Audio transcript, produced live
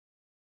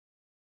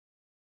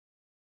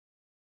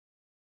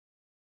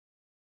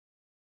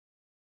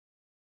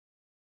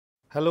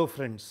Hello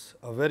friends,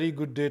 a very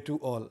good day to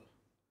all.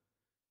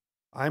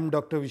 I am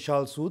Dr.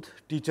 Vishal Sood,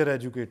 teacher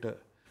educator.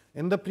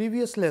 In the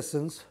previous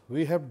lessons,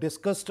 we have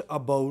discussed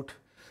about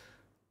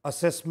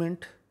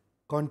assessment,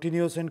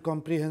 continuous and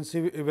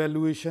comprehensive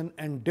evaluation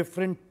and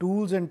different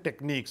tools and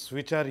techniques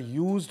which are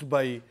used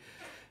by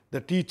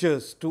the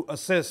teachers to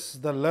assess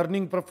the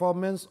learning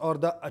performance or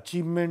the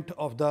achievement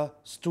of the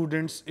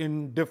students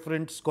in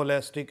different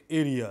scholastic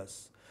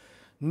areas.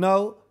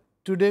 Now,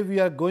 today we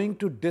are going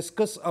to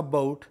discuss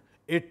about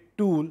a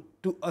tool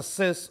to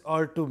assess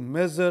or to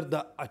measure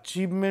the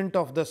achievement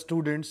of the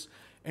students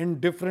in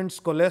different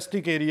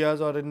scholastic areas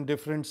or in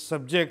different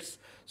subjects.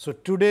 So,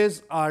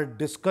 today's our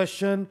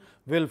discussion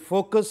will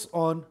focus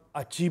on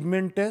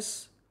achievement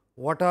tests,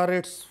 what are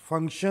its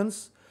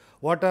functions,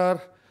 what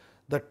are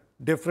the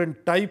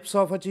different types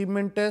of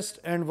achievement test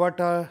and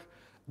what are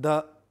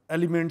the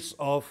elements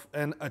of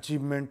an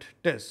achievement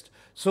test.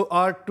 So,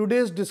 our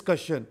today's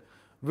discussion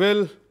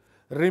will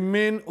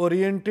remain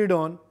oriented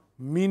on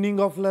meaning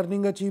of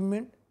learning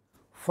achievement,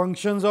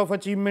 functions of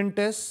achievement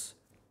tests,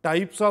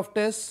 types of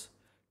tests,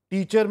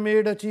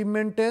 teacher-made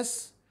achievement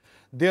tests,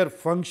 their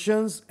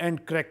functions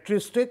and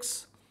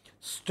characteristics,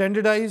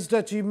 standardized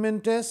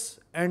achievement tests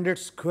and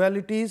its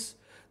qualities,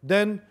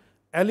 then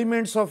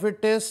elements of a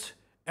test,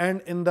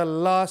 and in the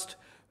last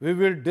we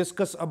will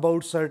discuss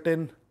about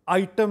certain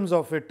items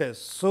of a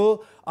test.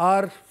 So,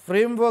 our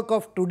framework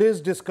of today's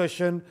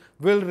discussion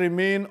will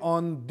remain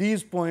on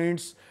these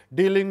points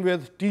dealing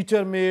with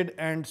teacher-made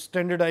and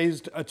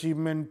standardized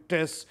achievement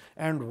tests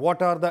and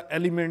what are the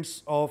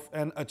elements of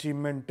an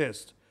achievement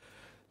test.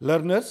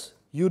 Learners,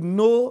 you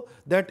know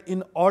that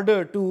in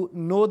order to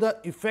know the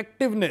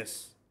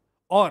effectiveness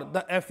or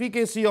the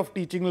efficacy of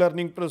teaching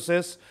learning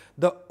process,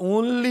 the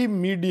only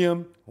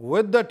medium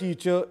with the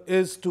teacher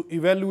is to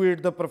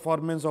evaluate the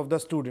performance of the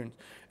student.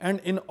 And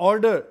in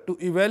order to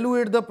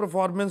evaluate the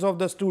performance of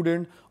the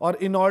student or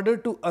in order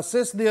to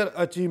assess their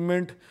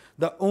achievement,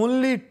 the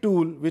only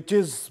tool which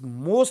is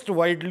most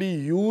widely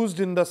used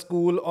in the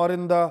school or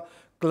in the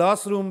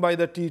classroom by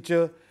the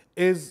teacher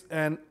is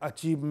an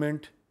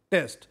achievement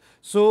test.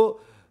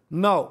 So,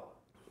 now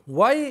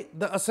why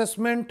the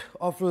assessment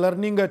of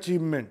learning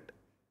achievement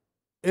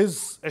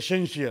is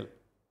essential?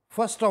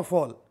 First of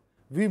all,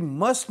 we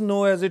must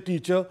know as a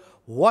teacher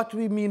what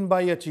we mean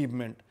by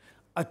achievement.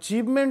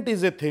 Achievement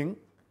is a thing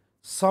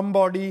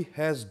somebody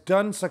has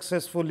done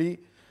successfully,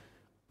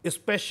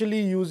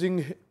 especially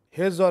using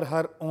his or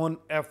her own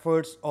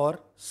efforts or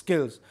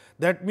skills.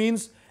 That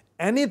means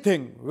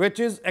anything which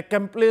is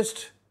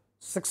accomplished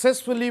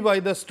successfully by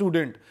the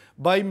student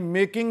by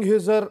making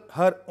his or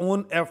her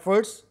own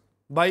efforts,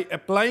 by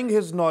applying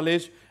his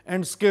knowledge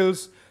and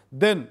skills,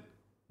 then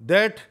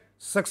that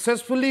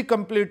successfully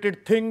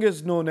completed thing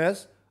is known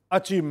as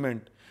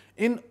achievement.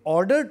 In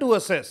order to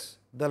assess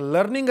the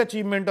learning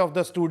achievement of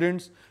the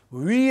students,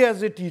 we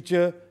as a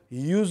teacher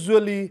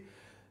usually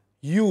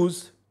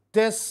use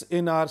tests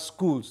in our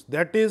schools.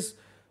 That is,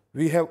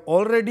 we have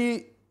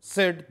already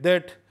said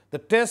that the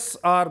tests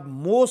are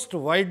most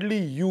widely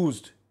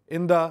used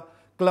in the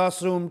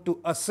classroom to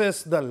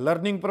assess the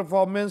learning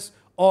performance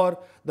or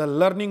the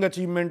learning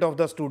achievement of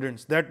the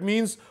students. That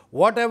means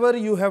whatever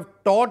you have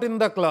taught in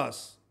the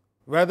class,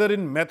 whether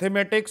in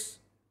mathematics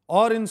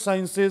or in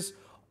sciences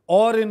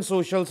or in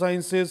social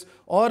sciences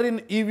or in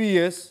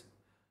EVS,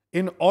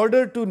 in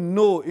order to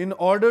know, in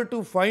order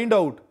to find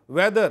out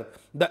whether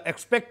the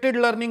expected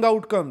learning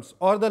outcomes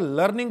or the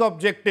learning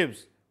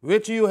objectives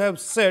which you have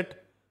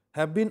set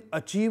have been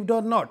achieved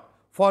or not.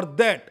 For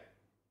that,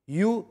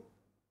 you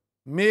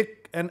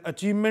make an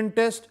achievement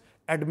test,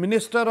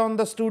 administer on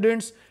the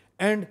students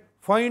and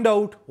find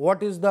out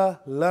what is the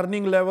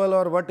learning level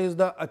or what is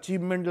the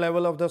achievement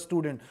level of the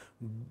student.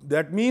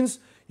 That means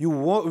you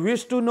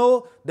wish to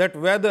know that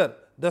whether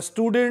the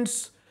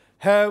students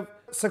have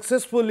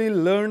successfully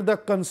learned the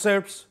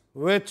concepts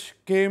which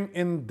came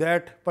in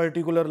that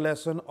particular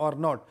lesson or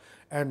not.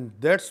 And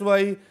that's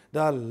why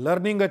the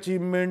learning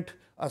achievement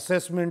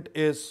assessment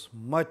is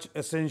much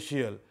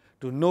essential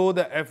to know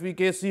the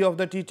efficacy of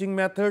the teaching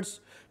methods,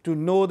 to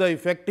know the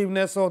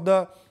effectiveness of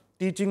the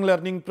teaching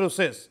learning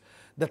process.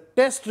 The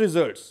test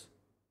results,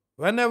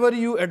 whenever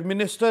you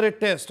administer a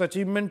test,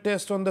 achievement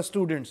test on the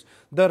students,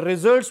 the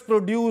results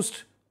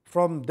produced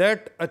from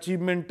that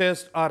achievement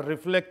test are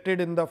reflected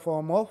in the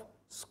form of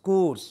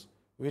scores,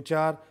 which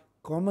are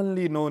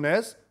commonly known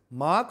as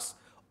marks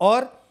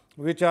or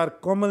which are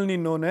commonly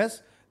known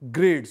as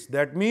grades.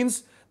 That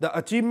means the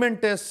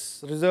achievement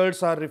test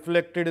results are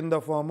reflected in the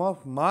form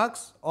of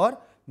marks or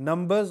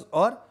numbers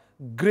or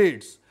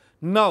grades.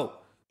 Now,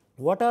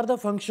 what are the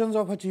functions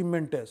of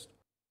achievement test?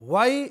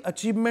 Why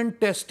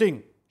achievement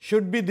testing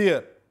should be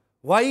there?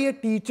 Why a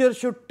teacher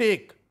should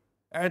take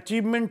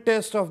achievement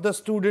test of the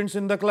students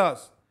in the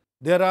class?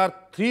 There are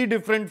three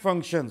different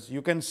functions.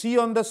 You can see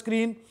on the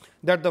screen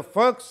that the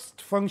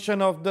first function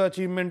of the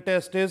achievement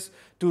test is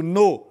to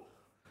know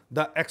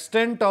the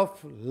extent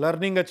of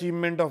learning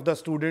achievement of the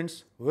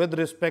students with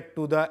respect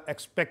to the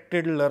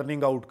expected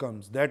learning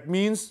outcomes. That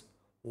means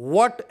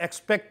what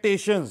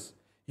expectations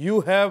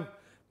you have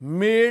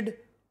made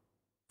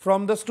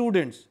from the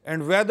students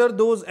and whether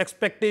those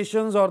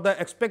expectations or the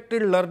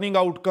expected learning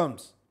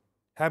outcomes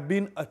have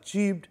been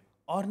achieved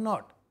or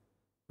not,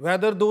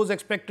 whether those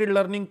expected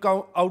learning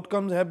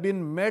outcomes have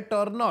been met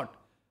or not.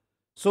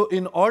 So,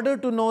 in order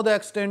to know the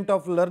extent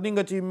of learning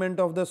achievement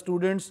of the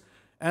students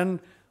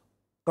and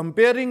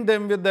comparing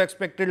them with the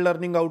expected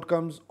learning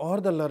outcomes or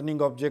the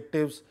learning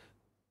objectives,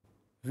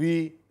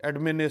 we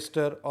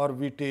administer or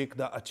we take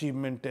the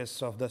achievement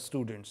tests of the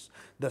students.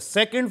 The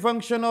second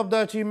function of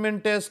the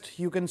achievement test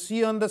you can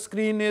see on the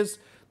screen is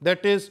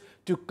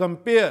to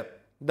compare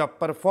the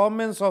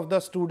performance of the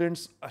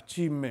students'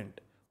 achievement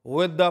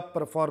with the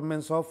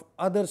performance of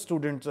other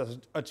students'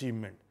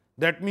 achievement.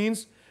 That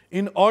means,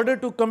 in order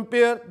to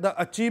compare the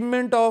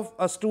achievement of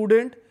a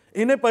student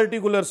in a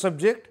particular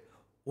subject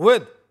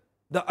with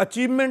the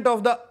achievement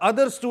of the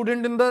other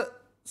student in the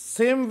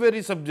same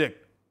very subject,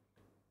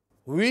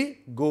 we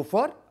go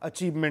for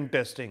achievement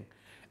testing.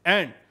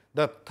 And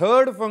the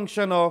third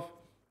function of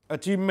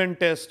achievement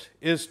test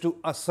is to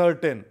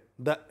ascertain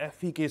the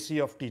efficacy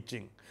of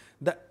teaching,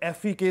 the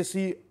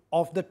efficacy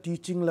of the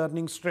teaching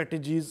learning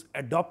strategies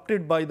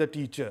adopted by the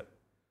teacher,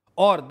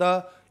 or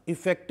the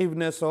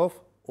effectiveness of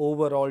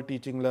overall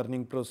teaching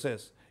learning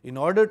process. In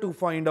order to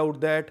find out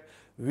that,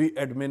 we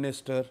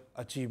administer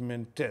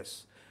achievement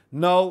tests.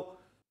 Now,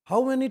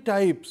 how many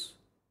types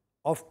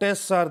of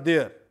tests are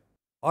there,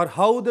 or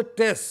how the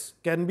tests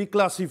can be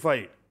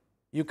classified?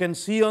 You can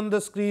see on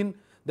the screen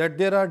that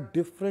there are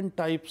different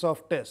types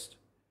of tests,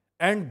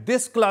 and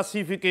this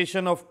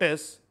classification of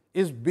tests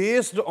is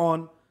based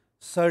on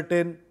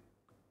certain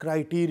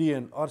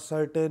criterion or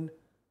certain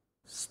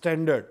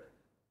standard.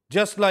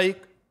 Just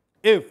like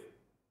if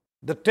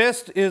the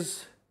test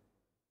is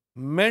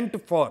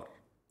meant for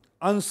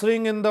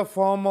answering in the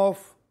form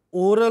of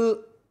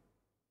oral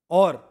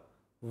or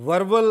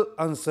verbal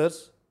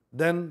answers,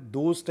 then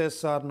those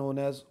tests are known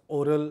as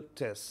oral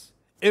tests.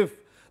 If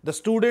the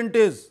student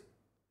is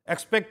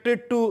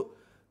expected to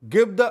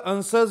give the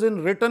answers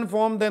in written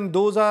form, then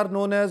those are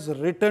known as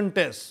written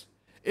tests.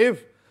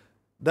 If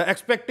the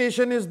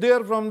expectation is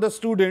there from the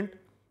student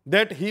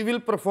that he will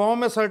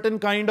perform a certain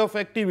kind of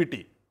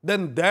activity,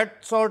 then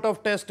that sort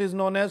of test is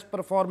known as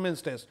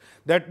performance test.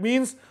 That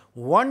means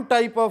one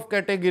type of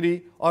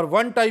category or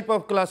one type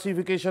of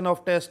classification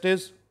of test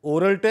is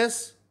oral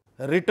tests,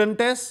 written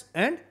tests,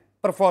 and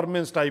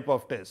performance type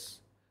of tests.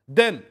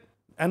 Then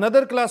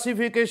another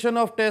classification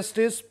of test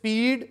is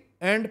speed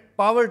and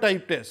power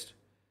type test.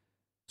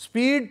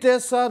 Speed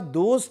tests are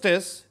those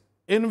tests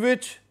in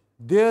which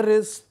there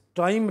is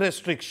time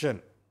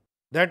restriction.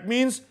 That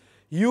means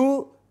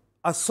you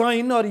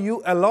assign or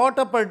you allot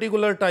a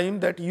particular time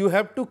that you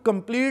have to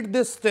complete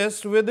this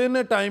test within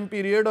a time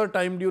period or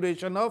time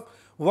duration of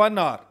 1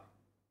 hour.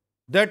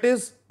 That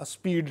is a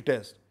speed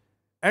test.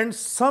 And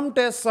some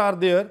tests are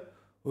there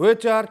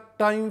which are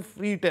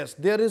time-free tests.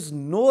 There is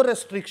no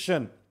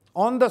restriction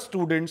on the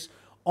students,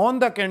 on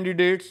the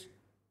candidates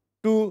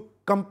to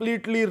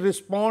completely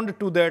respond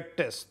to that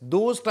test.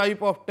 Those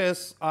type of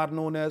tests are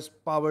known as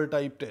power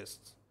type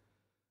tests.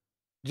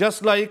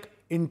 Just like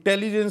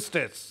intelligence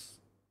tests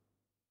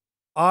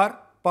are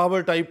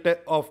power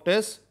type of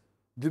tests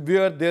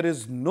where there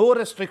is no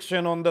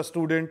restriction on the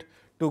student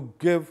to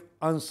give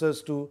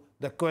answers to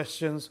the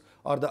questions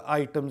or the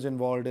items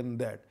involved in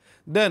that.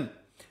 Then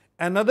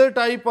another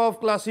type of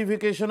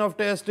classification of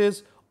test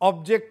is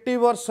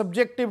objective or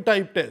subjective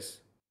type tests.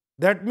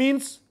 That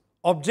means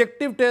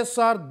objective tests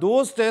are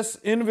those tests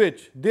in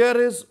which there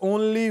is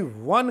only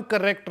one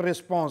correct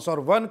response or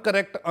one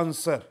correct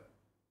answer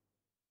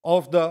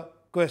of the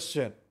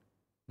question.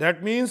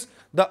 That means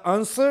the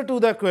answer to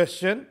the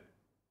question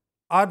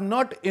are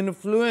not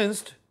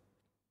influenced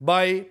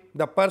by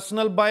the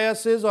personal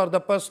biases or the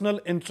personal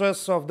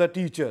interests of the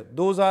teacher.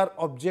 Those are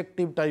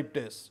objective type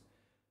tests.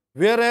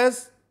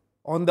 Whereas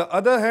on the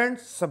other hand,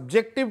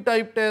 subjective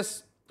type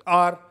tests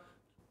are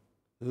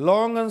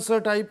long answer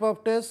type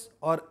of tests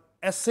or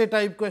essay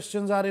type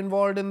questions are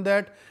involved in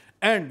that,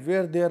 and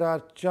where there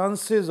are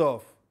chances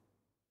of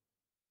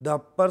the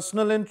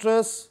personal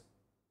interests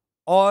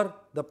or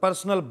the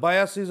personal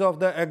biases of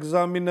the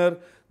examiner,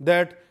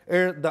 that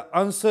the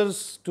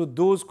answers to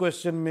those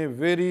questions may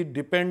vary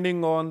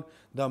depending on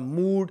the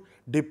mood,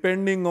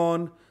 depending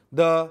on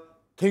the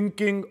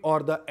thinking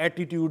or the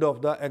attitude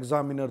of the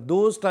examiner.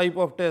 Those type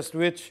of tests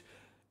which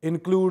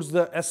includes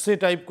the essay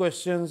type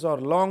questions or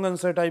long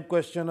answer type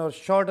question or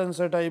short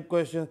answer type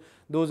question,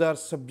 those are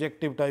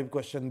subjective type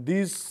questions.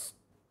 These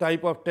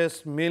type of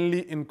tests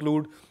mainly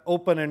include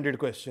open-ended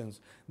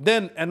questions.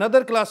 Then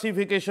another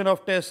classification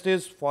of test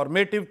is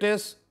formative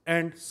tests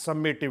and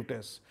summative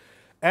tests.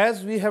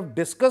 As we have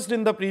discussed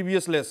in the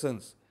previous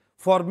lessons,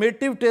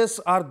 formative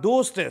tests are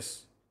those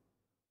tests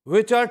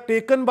which are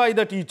taken by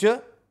the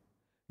teacher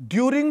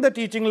during the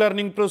teaching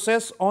learning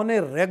process on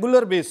a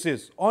regular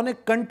basis, on a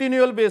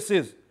continual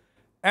basis,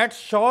 at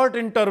short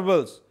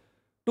intervals,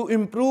 to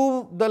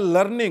improve the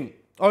learning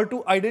or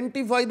to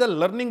identify the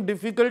learning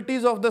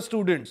difficulties of the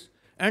students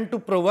and to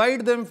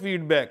provide them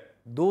feedback.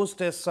 Those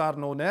tests are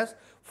known as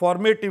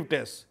formative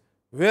tests.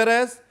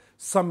 Whereas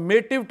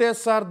summative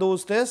tests are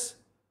those tests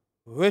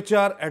which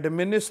are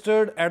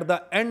administered at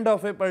the end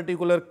of a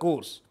particular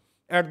course,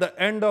 at the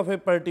end of a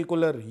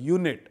particular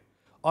unit,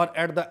 or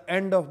at the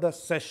end of the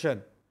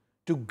session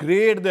to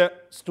grade the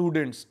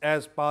students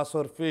as pass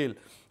or fail,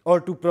 or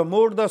to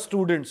promote the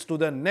students to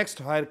the next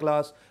higher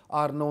class,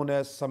 are known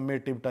as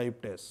summative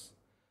type tests.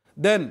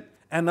 Then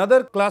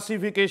another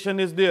classification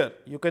is there.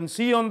 You can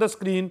see on the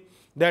screen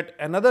that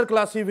another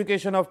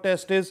classification of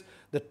test is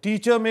the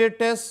teacher made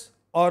tests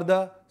or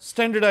the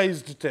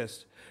standardized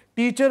test.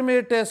 Teacher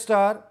made tests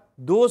are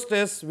those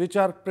tests which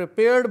are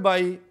prepared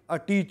by a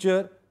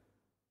teacher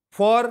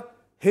for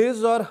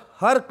his or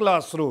her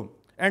classroom,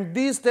 and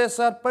these tests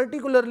are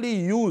particularly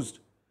used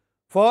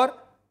for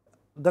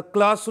the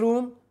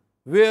classroom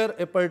where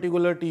a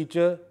particular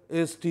teacher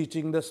is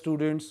teaching the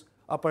students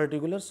a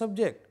particular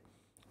subject,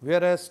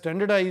 whereas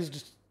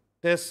standardized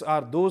tests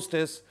are those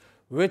tests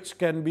which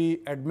can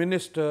be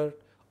administered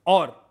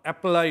or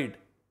applied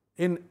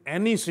in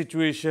any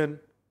situation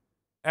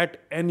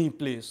at any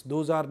place.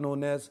 Those are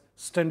known as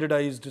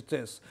standardized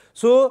tests.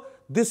 So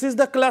this is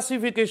the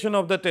classification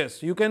of the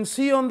test. You can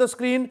see on the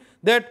screen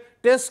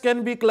that tests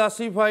can be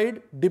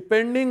classified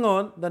depending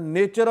on the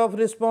nature of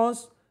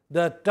response,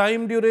 the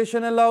time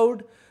duration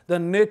allowed, the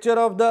nature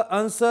of the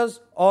answers,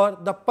 or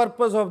the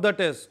purpose of the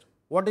test.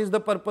 What is the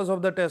purpose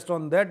of the test?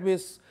 On that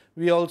basis,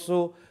 we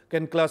also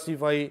can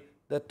classify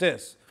the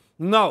test.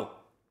 Now,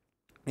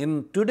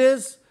 in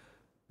today's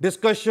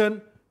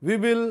discussion, we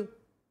will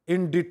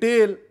in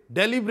detail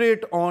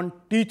deliberate on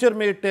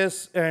teacher-made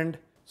tests and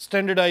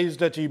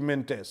standardized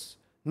achievement tests.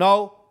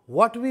 Now,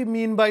 what we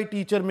mean by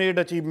teacher-made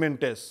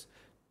achievement tests?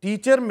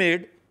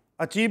 Teacher-made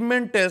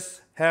achievement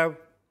tests have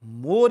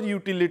more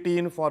utility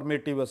in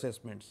formative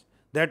assessments.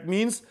 That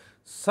means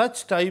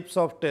such types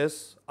of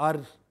tests are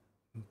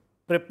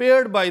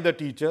prepared by the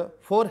teacher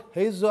for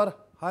his or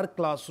her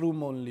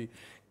classroom only,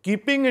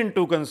 keeping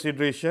into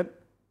consideration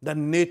the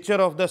nature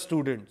of the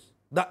students,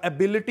 the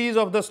abilities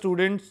of the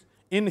students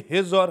in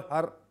his or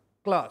her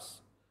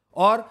class,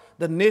 or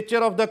the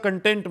nature of the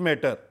content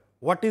matter,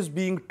 what is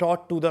being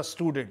taught to the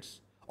students.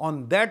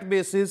 On that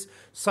basis,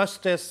 such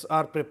tests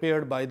are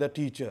prepared by the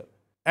teacher,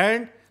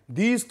 and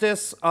these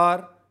tests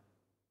are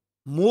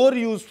more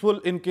useful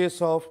in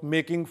case of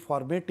making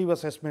formative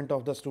assessment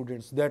of the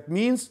students. That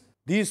means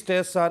these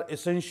tests are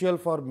essential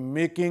for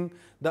making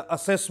the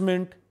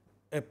assessment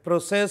a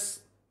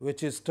process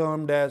which is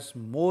termed as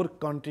more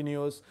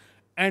continuous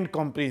and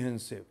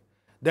comprehensive.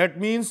 That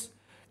means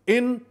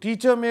in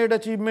teacher-made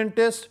achievement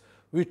test,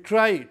 we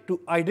try to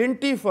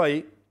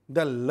identify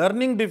the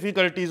learning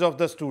difficulties of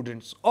the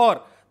students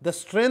or the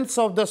strengths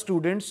of the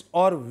students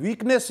or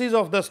weaknesses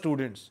of the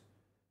students,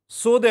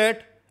 so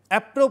that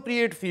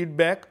appropriate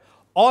feedback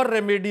or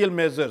remedial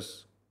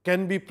measures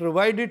can be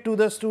provided to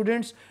the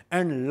students,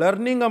 and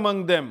learning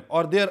among them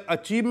or their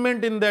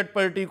achievement in that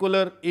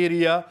particular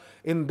area,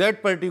 in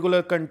that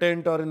particular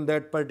content or in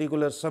that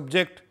particular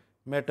subject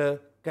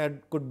matter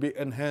could be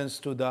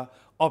enhanced to the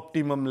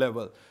optimum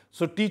level.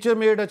 So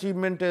teacher-made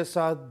achievement tests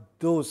are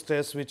those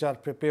tests which are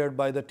prepared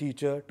by the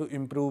teacher to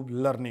improve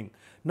learning.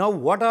 Now,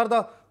 what are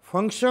the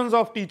functions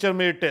of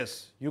teacher-made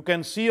tests? You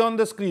can see on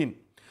the screen.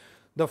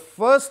 The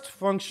first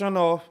function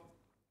of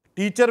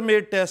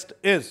teacher-made test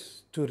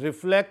is to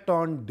reflect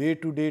on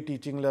day-to-day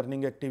teaching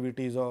learning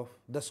activities of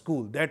the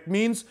school. That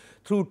means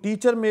through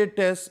teacher-made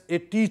tests, a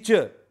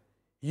teacher,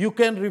 you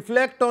can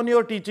reflect on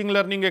your teaching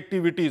learning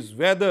activities,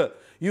 whether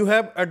you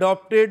have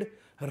adopted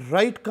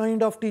right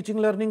kind of teaching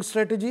learning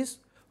strategies,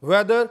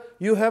 whether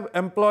you have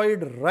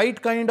employed right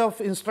kind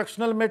of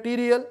instructional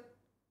material.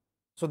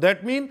 So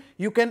that means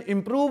you can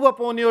improve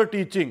upon your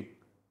teaching.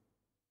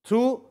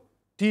 Through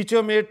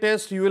teacher-made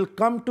test, you will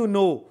come to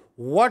know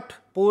what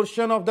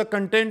portion of the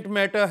content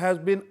matter has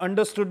been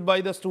understood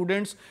by the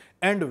students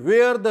and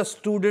where the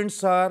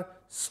students are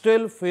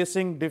still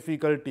facing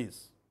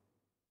difficulties.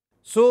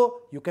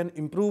 So you can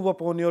improve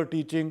upon your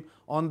teaching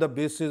on the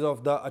basis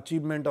of the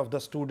achievement of the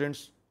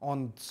students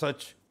on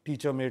such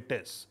teacher-made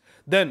tests.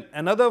 Then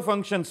another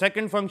function,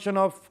 second function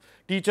of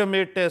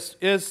teacher-made test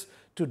is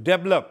to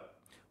develop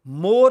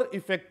more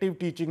effective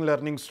teaching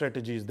learning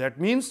strategies. That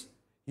means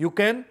you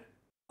can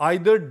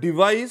either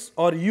devise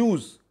or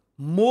use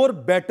more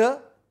better,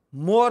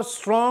 more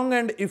strong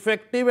and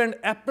effective and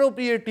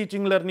appropriate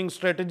teaching learning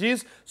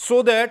strategies,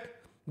 so that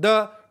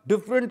the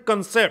different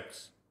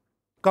concepts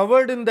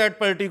covered in that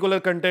particular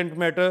content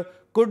matter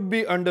could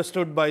be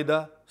understood by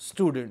the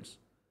students.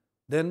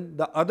 Then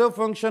the other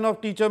function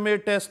of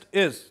teacher-made test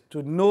is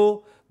to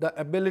know the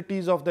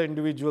abilities of the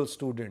individual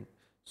student,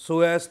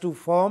 so as to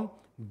form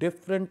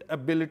different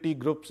ability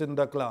groups in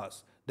the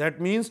class. That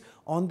means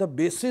on the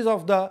basis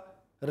of the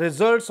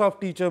results of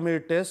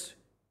teacher-made test,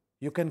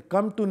 you can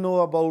come to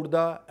know about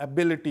the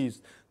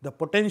abilities, the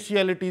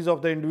potentialities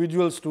of the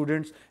individual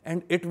students,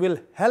 and it will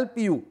help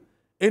you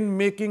in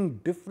making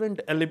different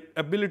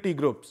ability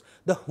groups,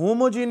 the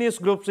homogeneous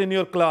groups in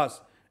your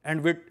class,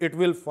 and it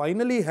will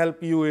finally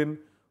help you in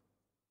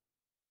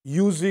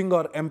using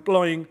or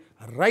employing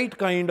right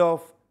kind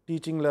of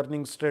teaching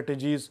learning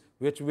strategies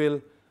which will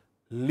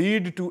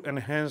lead to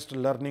enhanced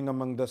learning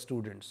among the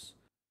students.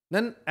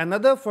 Then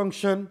another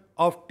function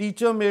of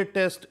teacher-made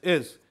test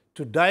is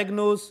to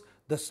diagnose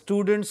the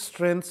student's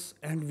strengths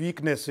and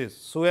weaknesses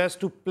so as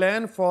to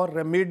plan for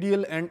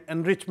remedial and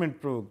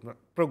enrichment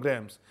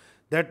programs.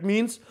 That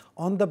means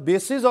on the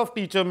basis of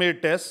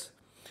teacher-made tests,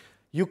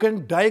 you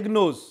can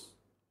diagnose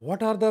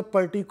what are the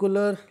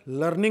particular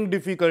learning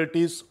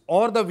difficulties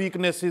or the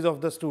weaknesses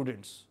of the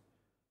students,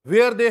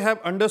 where they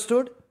have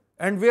understood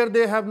and where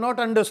they have not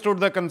understood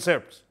the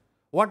concepts.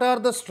 What are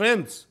the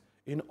strengths?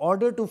 In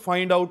order to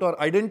find out or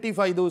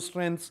identify those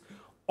strengths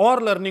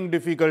or learning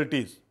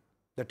difficulties,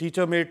 the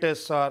teacher-made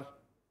tests are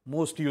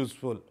most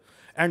useful.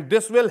 And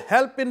this will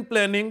help in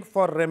planning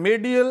for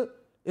remedial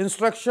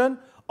instruction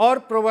or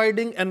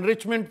providing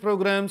enrichment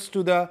programs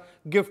to the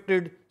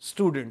gifted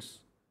students.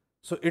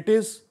 So it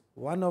is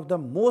one of the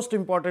most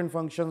important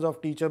functions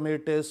of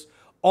teacher-made tests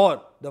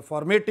or the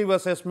formative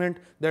assessment,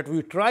 that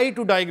we try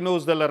to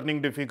diagnose the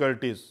learning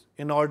difficulties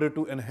in order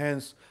to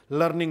enhance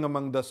learning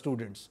among the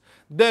students.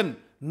 Then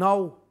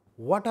now,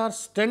 what are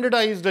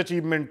standardized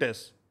achievement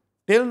tests?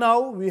 Till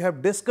now we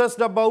have discussed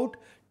about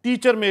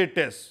teacher-made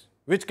tests,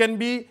 which can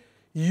be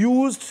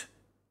used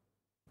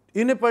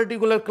in a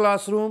particular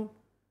classroom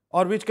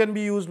or which can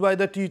be used by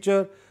the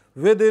teacher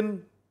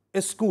within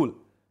a school.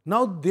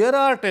 Now there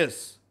are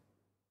tests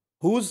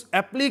whose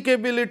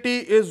applicability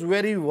is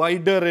very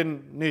wider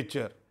in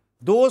nature.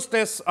 Those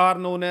tests are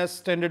known as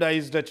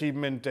standardized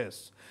achievement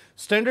tests.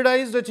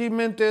 Standardized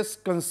achievement tests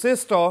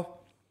consist of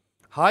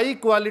high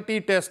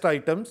quality test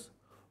items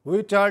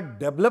which are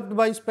developed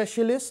by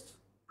specialists,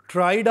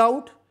 tried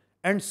out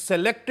and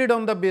selected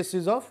on the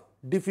basis of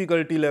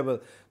difficulty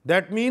level.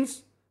 That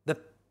means the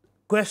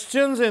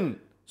questions in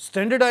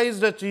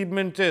standardized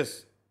achievement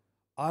tests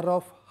are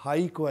of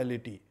high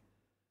quality.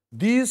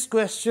 These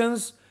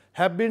questions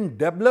have been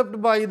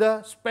developed by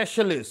the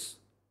specialists,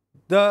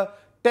 the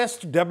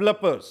test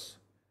developers,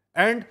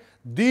 and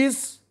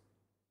these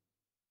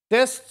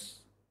tests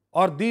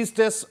or these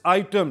test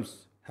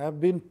items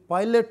have been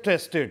pilot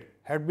tested,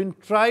 have been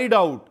tried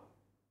out,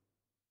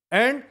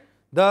 and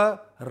the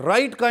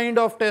right kind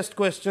of test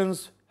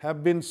questions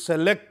have been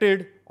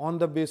selected on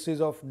the basis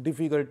of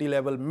difficulty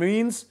level.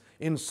 Means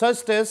in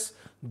such tests,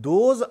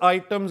 those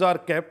items are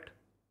kept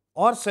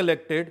or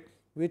selected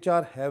which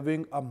are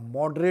having a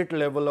moderate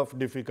level of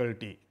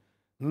difficulty.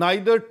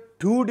 Neither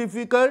too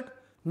difficult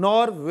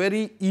nor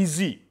very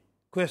easy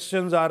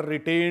questions are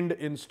retained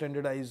in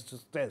standardized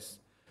tests.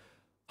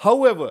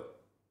 However,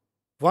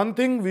 one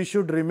thing we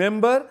should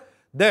remember,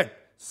 that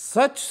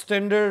such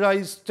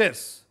standardized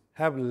tests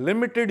have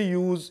limited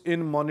use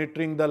in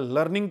monitoring the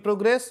learning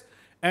progress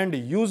and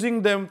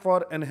using them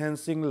for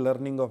enhancing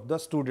learning of the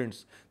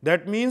students.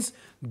 That means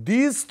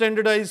these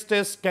standardized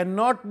tests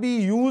cannot be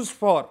used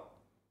for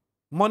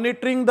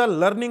monitoring the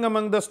learning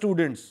among the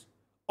students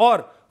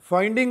or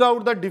finding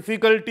out the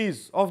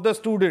difficulties of the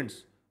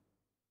students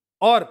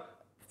or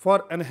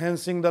for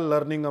enhancing the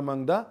learning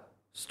among the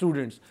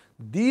students.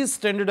 These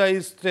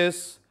standardized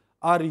tests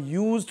are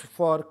used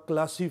for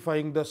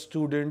classifying the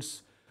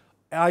students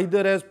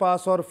either as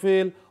pass or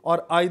fail,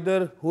 or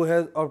either who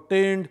has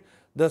obtained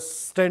the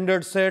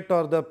standard set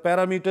or the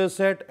parameter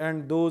set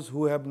and those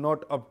who have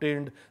not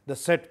obtained the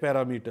set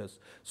parameters.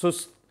 So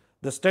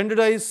the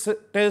standardized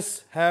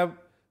tests have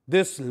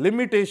this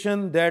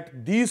limitation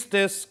that these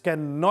tests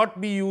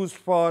cannot be used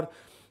for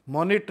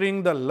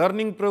monitoring the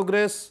learning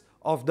progress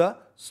of the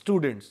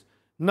students.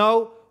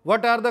 Now,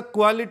 what are the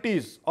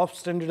qualities of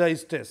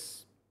standardized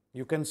tests?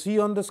 You can see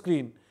on the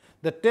screen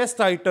the test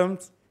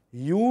items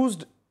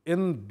used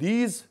in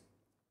these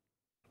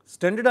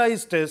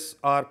standardized tests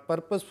are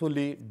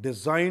purposefully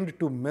designed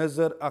to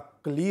measure a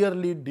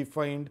clearly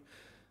defined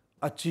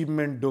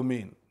achievement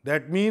domain.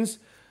 That means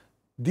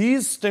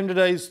these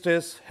standardized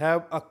tests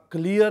have a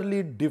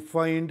clearly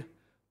defined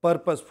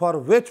purpose, for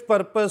which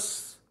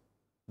purpose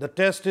the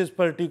test is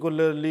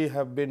particularly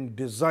have been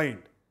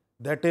designed.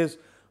 That is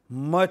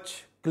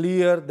much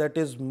clear, that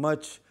is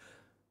much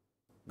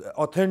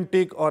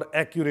authentic or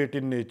accurate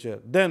in nature.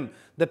 Then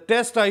the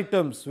test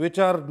items which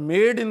are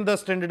made in the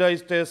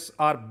standardized tests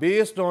are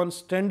based on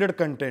standard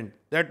content.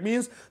 That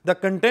means the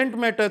content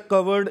matter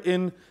covered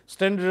in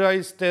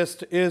standardized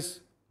test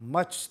is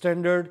much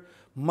standard,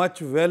 much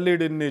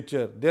valid in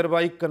nature,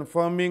 thereby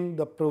confirming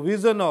the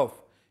provision of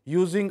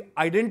using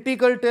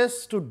identical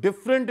tests to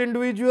different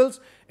individuals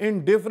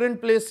in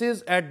different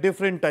places at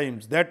different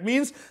times. That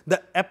means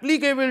the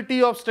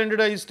applicability of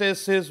standardized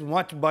tests is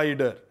much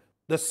wider.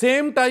 The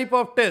same type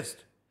of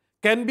test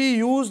can be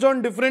used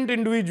on different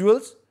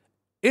individuals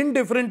in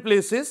different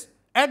places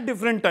at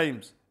different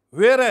times,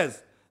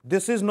 whereas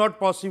this is not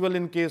possible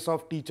in case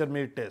of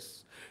teacher-made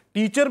tests.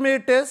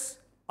 Teacher-made tests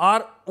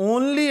are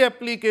only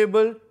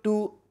applicable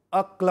to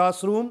a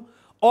classroom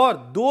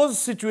or those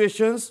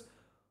situations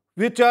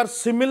which are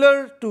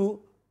similar to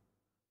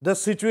the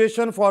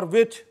situation for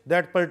which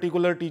that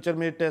particular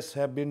teacher-made tests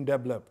have been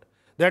developed.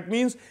 That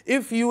means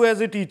if you as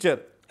a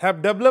teacher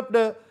have developed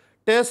a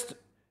test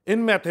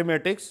in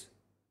mathematics,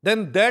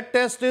 then that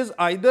test is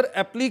either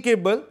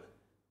applicable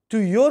to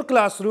your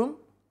classroom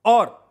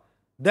or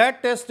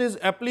that test is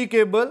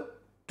applicable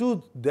to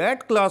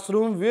that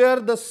classroom where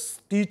the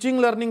teaching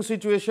learning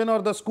situation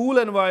or the school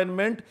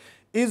environment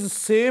is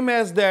same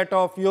as that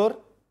of your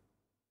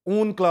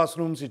own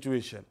classroom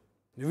situation.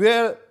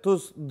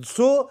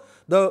 So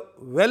the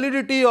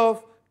validity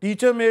of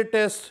teacher made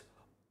test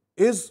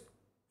is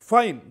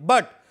fine,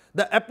 but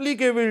the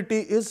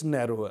applicability is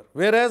narrower,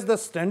 whereas the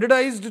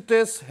standardized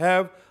tests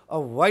have a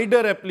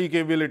wider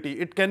applicability.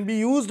 It can be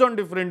used on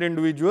different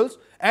individuals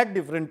at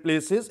different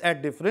places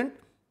at different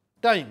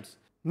times.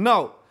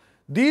 Now,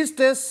 these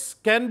tests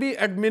can be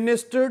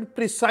administered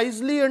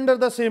precisely under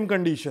the same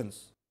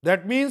conditions.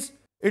 That means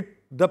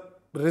the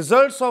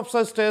results of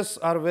such tests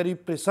are very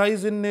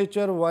precise in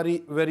nature,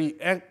 very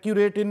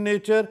accurate in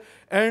nature,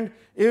 and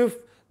if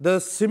the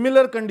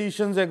similar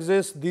conditions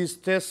exist, these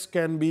tests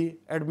can be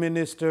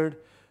administered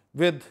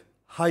with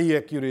high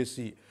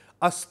accuracy.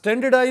 A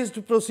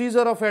standardized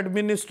procedure of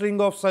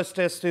administering of such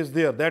tests is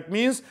there. That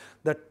means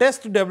the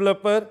test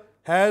developer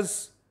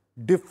has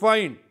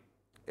defined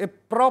a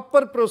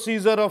proper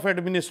procedure of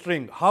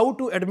administering, how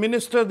to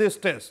administer this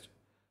test,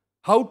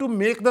 how to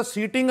make the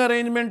seating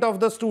arrangement of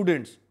the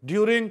students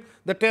during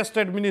the test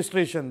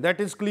administration, that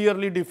is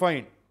clearly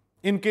defined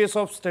in case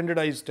of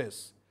standardized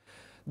tests.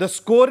 The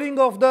scoring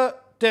of the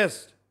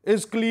test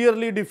is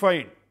clearly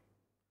defined.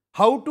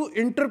 How to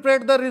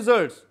interpret the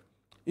results.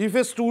 If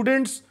a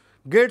student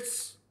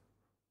gets,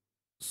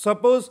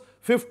 suppose,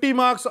 50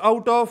 marks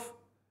out of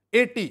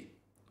 80,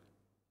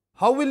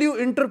 how will you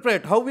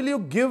interpret? How will you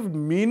give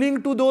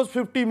meaning to those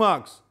 50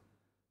 marks?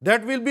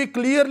 That will be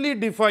clearly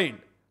defined.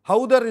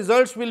 How the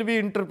results will be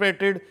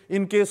interpreted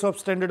in case of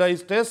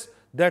standardized tests,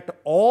 that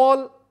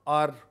all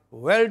are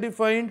well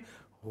defined,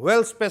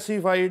 well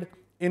specified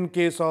in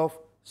case of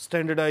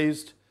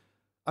standardized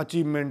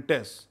achievement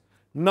tests.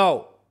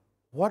 Now,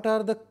 what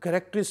are the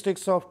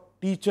characteristics of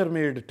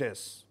teacher-made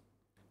tests?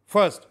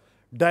 First,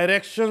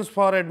 directions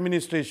for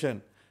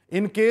administration.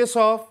 In case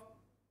of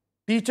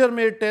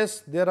teacher-made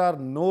tests, there are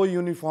no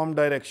uniform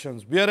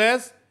directions,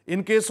 whereas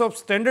in case of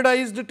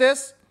standardized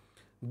tests,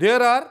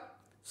 there are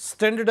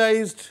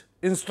standardized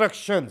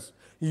instructions,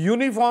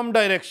 uniform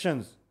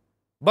directions.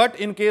 But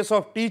in case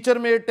of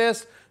teacher-made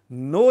tests,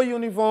 no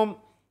uniform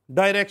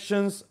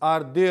directions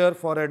are there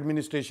for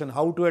administration,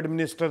 how to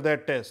administer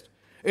that test.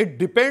 It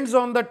depends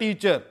on the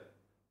teacher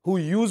who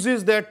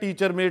uses that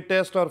teacher-made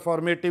test or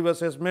formative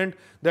assessment,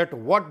 that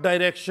what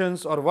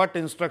directions or what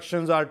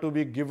instructions are to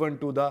be given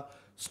to the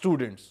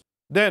students.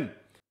 Then,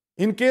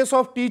 in case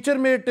of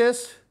teacher-made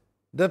tests,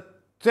 the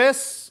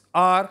tests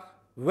are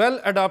well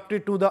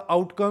adapted to the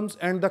outcomes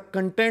and the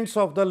contents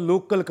of the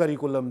local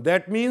curriculum.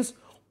 That means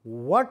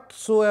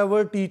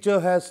whatsoever teacher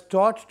has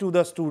taught to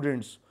the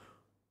students,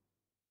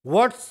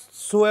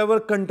 whatsoever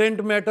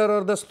content matter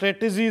or the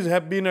strategies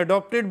have been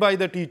adopted by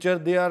the teacher,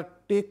 they are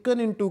taken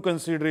into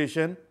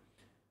consideration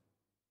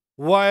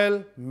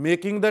while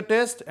making the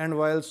test and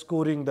while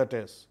scoring the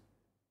test.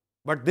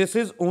 But this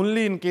is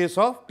only in case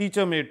of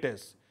teacher-made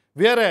tests.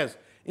 Whereas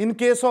in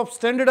case of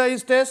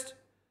standardized test,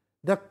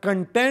 the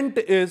content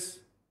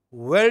is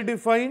well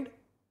defined,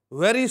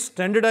 very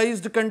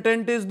standardized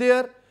content is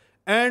there,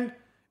 and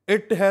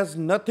it has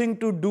nothing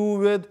to do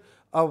with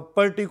a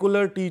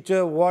particular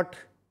teacher, what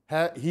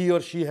he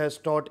or she has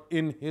taught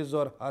in his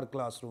or her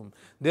classroom.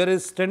 There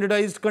is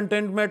standardized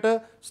content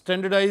matter,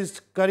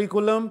 standardized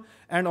curriculum,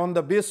 and on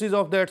the basis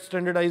of that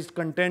standardized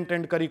content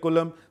and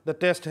curriculum, the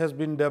test has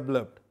been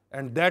developed,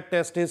 and that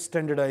test is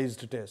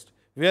standardized test.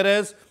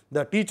 Whereas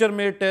the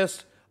teacher-made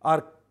tests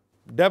are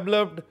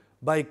developed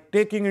by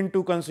taking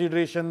into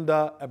consideration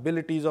the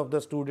abilities of the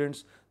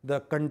students, the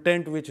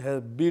content which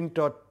has been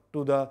taught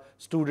to the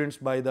students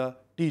by the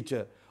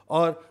teacher,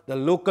 or the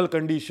local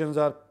conditions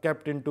are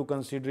kept into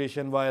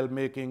consideration while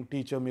making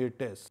teacher-made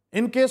tests.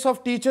 In case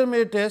of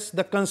teacher-made tests,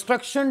 the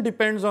construction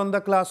depends on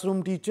the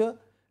classroom teacher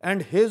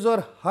and his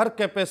or her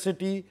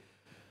capacity,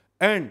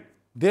 and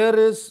there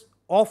is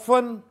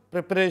often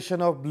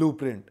preparation of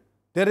blueprint.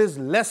 There is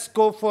less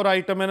scope for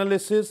item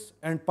analysis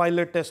and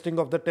pilot testing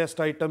of the test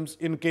items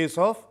in case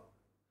of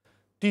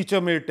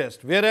teacher-made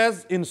test.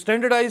 Whereas in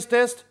standardized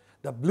test,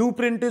 the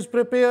blueprint is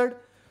prepared,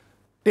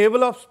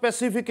 table of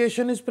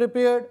specification is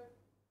prepared.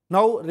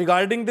 Now,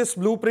 regarding this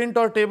blueprint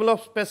or table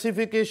of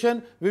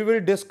specification, we will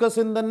discuss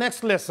in the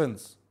next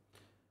lessons.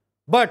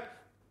 But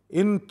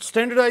in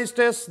standardized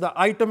tests, the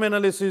item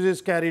analysis is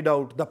carried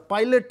out, the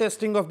pilot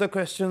testing of the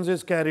questions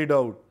is carried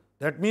out.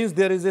 That means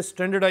there is a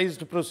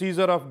standardized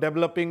procedure of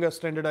developing a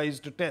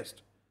standardized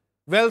test,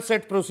 well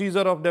set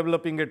procedure of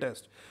developing a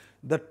test.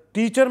 The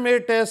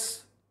teacher-made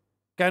tests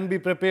can be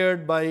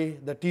prepared by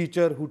the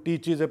teacher who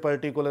teaches a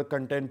particular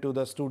content to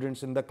the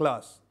students in the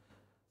class.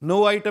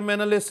 No item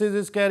analysis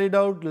is carried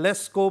out,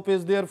 less scope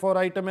is there for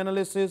item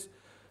analysis,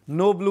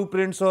 no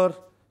blueprints or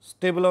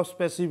table of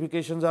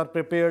specifications are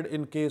prepared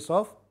in case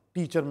of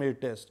teacher-made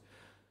test.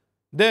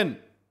 Then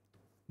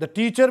the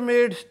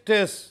teacher-made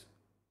test,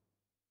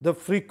 the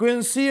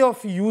frequency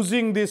of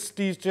using this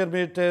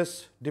teacher-made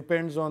test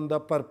depends on the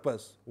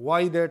purpose,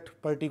 why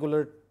that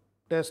particular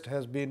test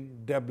has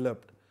been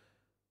developed.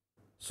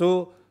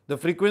 So the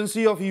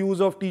frequency of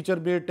use of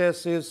teacher-made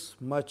tests is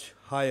much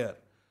higher.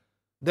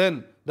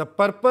 Then the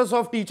purpose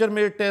of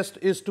teacher-made test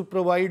is to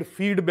provide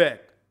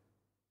feedback,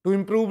 to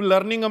improve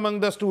learning among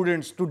the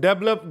students, to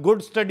develop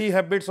good study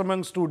habits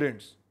among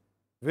students,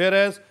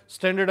 whereas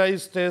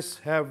standardized tests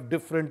have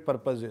different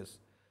purposes.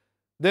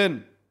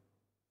 Then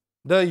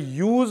the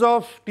use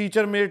of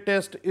teacher-made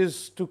test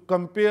is to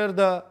compare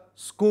the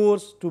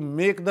scores to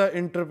make the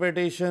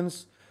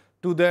interpretations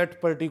to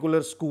that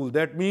particular school.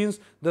 That means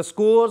the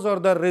scores or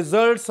the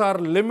results are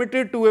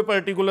limited to a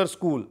particular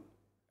school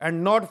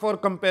and not for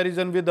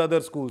comparison with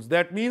other schools.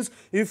 That means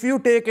if you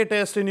take a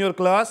test in your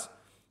class,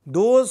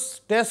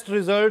 those test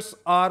results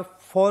are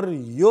for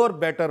your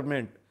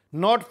betterment,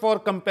 not for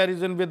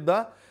comparison with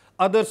the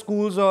other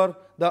schools or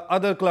the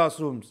other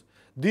classrooms.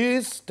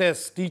 These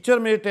tests,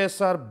 teacher-made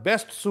tests, are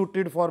best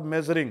suited for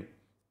measuring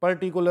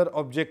particular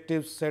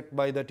objectives set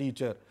by the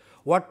teacher.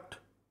 What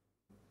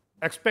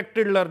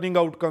expected learning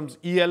outcomes,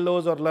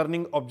 ELOs or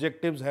learning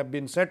objectives, have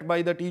been set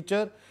by the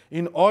teacher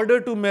in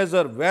order to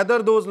measure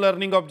whether those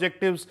learning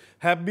objectives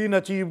have been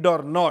achieved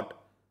or not.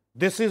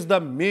 This is the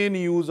main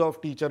use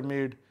of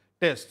teacher-made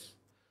tests.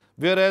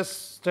 Whereas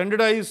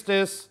standardized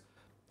tests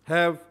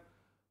have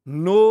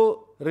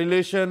no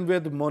relation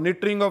with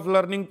monitoring of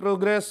learning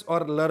progress or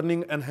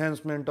learning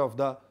enhancement of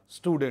the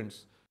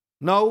students.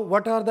 Now,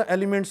 what are the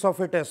elements of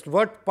a test?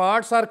 What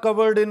parts are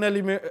covered in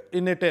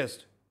a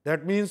test?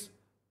 That means,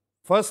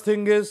 first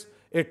thing is,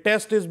 a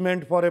test is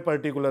meant for a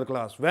particular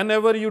class.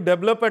 Whenever you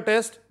develop a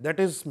test that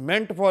is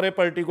meant for a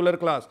particular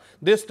class,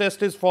 this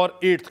test is for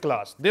 8th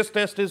class, this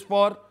test is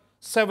for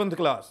 7th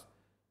class,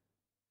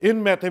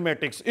 in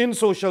mathematics, in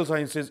social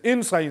sciences,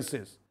 in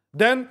sciences.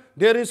 Then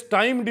there is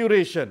time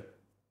duration.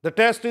 The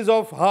test is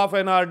of half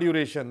an hour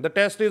duration. The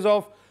test is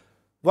of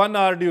 1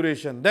 hour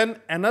duration.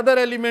 Then another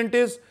element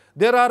is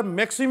there are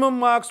maximum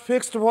marks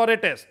fixed for a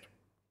test.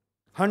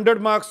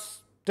 100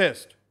 marks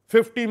test,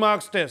 50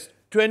 marks test,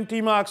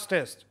 20 marks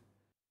test.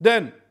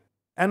 Then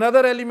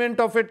another element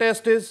of a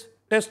test is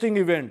testing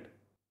event.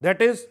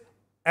 That is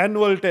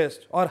annual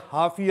test or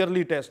half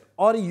yearly test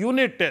or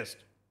unit test.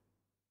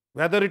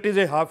 Whether it is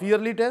a half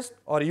yearly test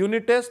or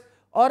unit test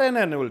or an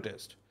annual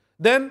test.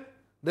 Then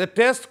the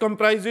test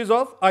comprises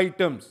of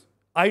items.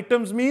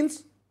 Items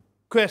means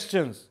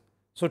questions.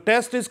 So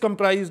test is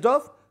comprised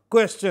of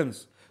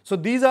questions. So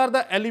these are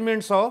the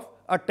elements of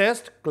a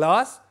test: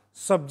 class,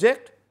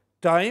 subject,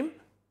 time,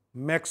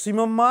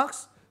 maximum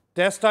marks,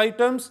 test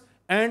items,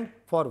 and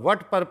for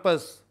what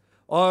purpose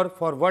or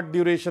for what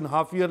duration.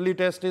 Half yearly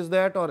test is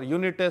that, or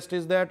unit test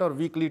is that, or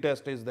weekly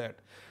test is that.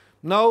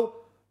 Now,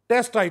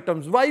 test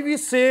items. Why we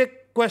say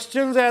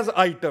questions as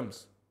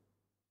items?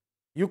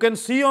 You can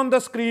see on the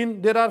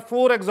screen there are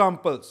 4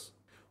 examples.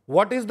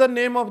 What is the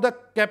name of the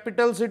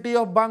capital city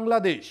of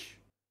Bangladesh?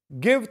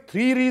 Give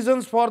 3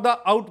 reasons for the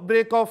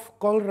outbreak of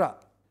cholera.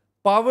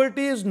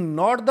 Poverty is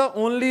not the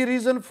only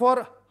reason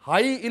for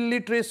high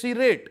illiteracy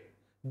rate.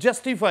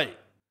 Justify.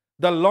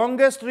 The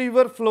longest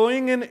river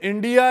flowing in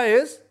India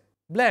is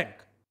blank.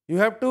 You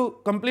have to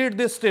complete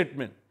this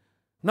statement.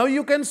 Now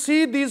you can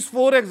see these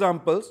 4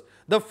 examples.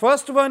 The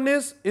first one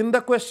is in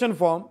the question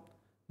form.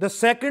 The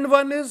second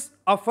one is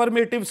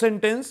affirmative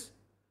sentence.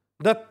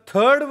 The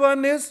third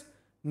one is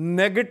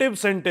negative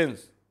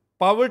sentence.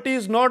 Poverty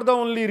is not the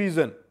only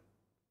reason.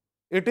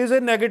 It is a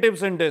negative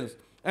sentence.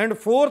 And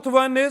fourth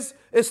one is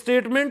a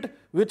statement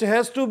which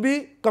has to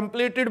be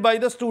completed by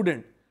the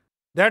student.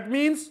 That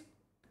means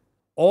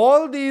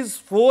all these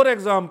 4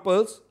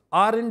 examples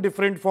are in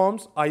different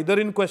forms, either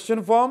in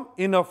question form,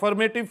 in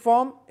affirmative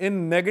form,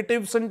 in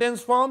negative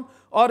sentence form,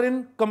 or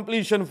in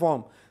completion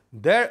form.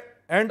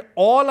 And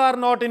all are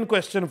not in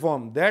question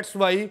form. That's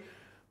why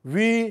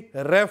we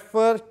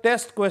refer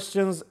test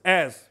questions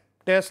as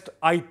test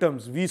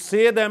items. We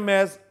say them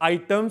as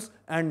items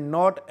and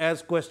not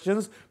as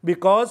questions,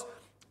 because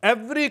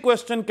every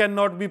question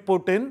cannot be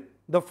put in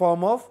the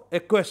form of a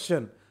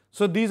question.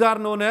 So these are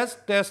known as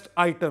test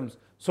items.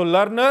 So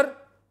learner,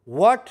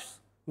 what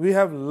we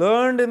have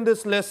learned in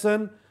this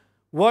lesson,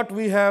 what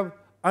we have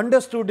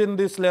understood in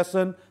this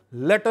lesson,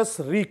 let us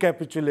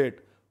recapitulate.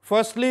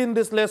 Firstly, in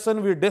this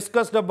lesson, we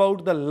discussed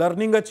about the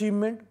learning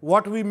achievement,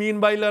 what we mean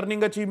by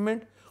learning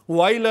achievement,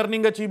 why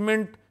learning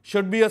achievement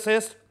should be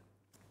assessed.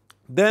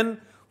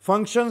 Then,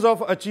 functions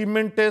of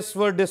achievement tests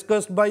were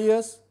discussed by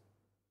us,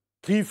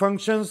 3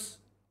 functions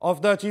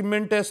of the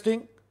achievement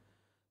testing.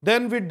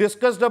 Then we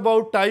discussed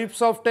about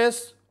types of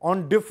tests.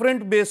 On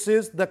different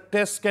bases, the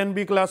tests can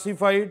be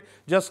classified,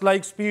 just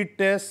like speed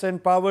tests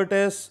and power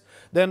tests.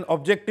 Then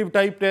objective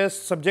type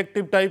tests,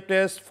 subjective type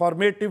tests,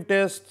 formative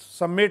tests,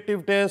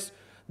 summative tests.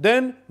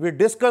 Then we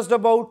discussed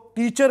about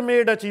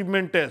teacher-made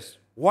achievement tests.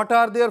 What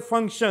are their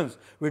functions?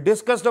 We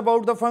discussed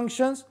about the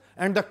functions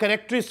and the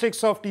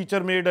characteristics of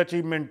teacher-made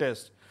achievement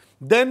tests.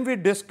 Then we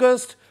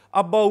discussed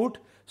about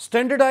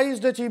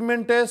standardized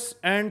achievement tests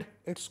and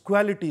its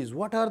qualities.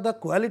 What are the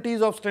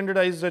qualities of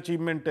standardized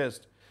achievement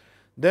tests?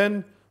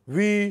 Then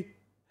we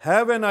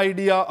have an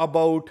idea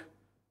about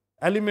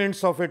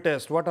elements of a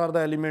test. What are the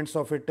elements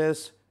of a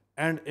test?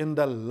 And in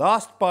the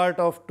last part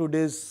of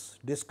today's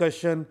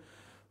discussion,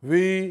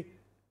 we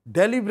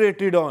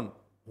deliberated on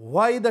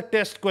why the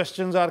test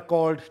questions are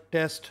called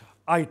test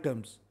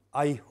items.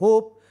 I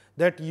hope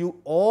that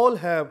you all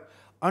have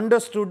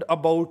understood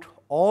about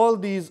all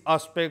these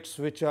aspects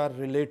which are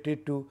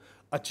related to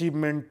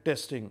achievement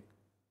testing.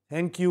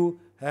 Thank you.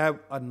 Have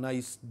a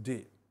nice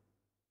day.